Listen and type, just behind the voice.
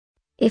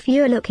If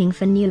you're looking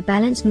for New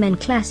Balance men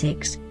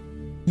classics,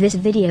 this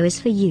video is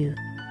for you.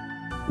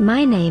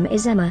 My name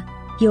is Emma,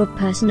 your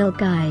personal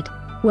guide.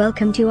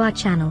 Welcome to our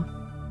channel.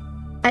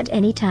 At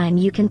any time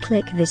you can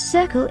click this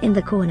circle in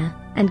the corner,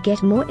 and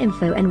get more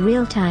info and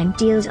real-time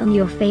deals on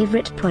your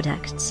favorite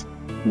products.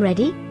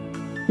 Ready?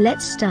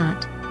 Let's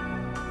start.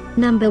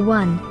 Number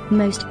 1,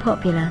 Most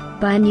Popular,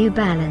 by New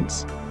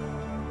Balance.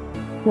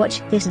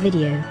 Watch this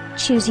video,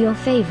 choose your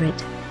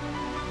favorite.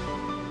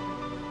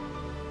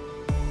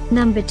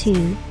 Number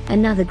 2,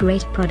 another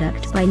great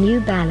product by New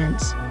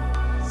Balance.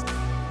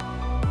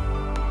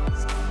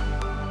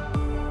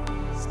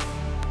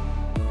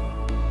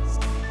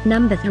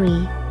 Number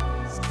 3.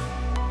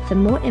 For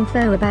more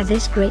info about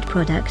this great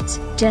products,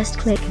 just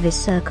click this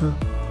circle.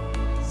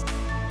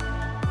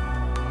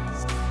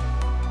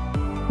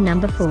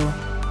 Number 4.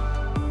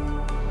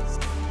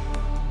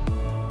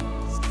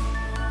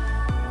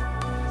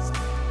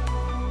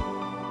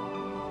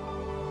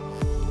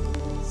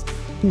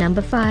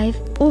 Number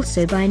 5,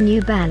 also by New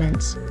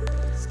Balance.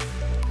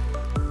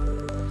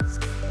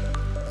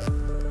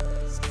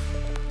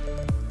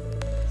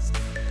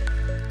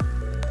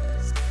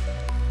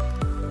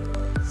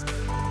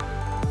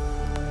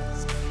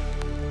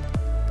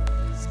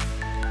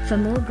 For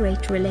more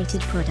great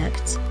related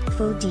products,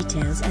 full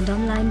details and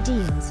online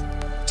deals,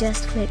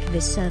 just click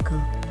this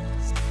circle.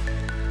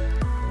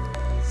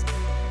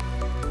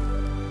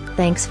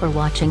 Thanks for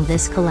watching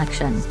this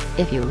collection.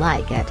 If you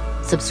like it,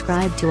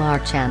 subscribe to our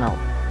channel.